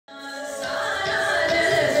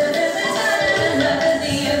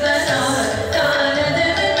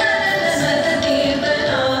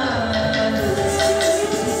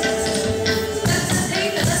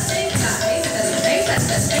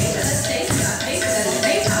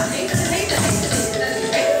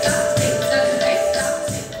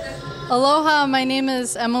Aloha, my name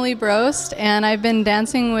is Emily Brost, and I've been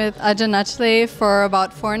dancing with Aaja Nachle for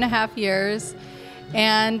about 4.5 years.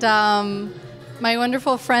 And my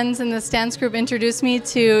wonderful friends in this dance group introduced me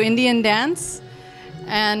to Indian dance,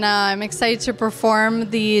 and I'm excited to perform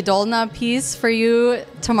the Dolna piece for you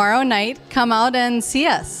tomorrow night. Come out and see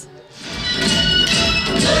us.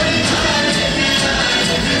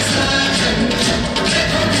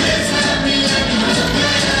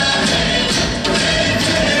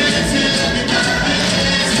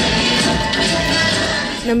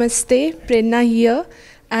 Namaste, Prerna here.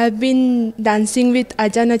 I have been dancing with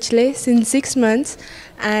Aaja Nachle since 6 months,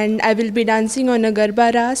 and I will be dancing on a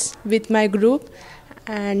Garba Ras with my group,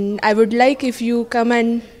 and I would like if you come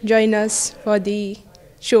and join us for the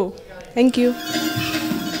show. Thank you.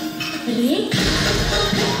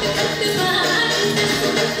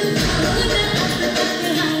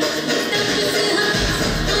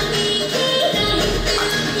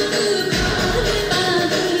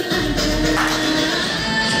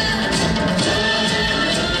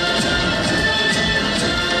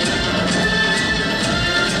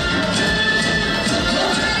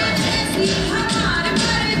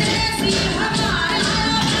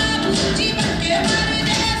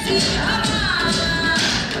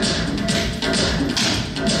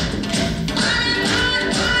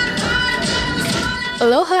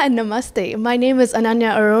 Aloha and Namaste. My name is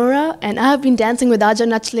Ananya Arora, and I have been dancing with Aaja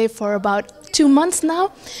Nachle for about 2 months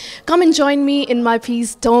now. Come and join me in my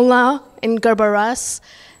piece Dolna in Garba Ras,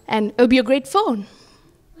 and it'll be a great fun.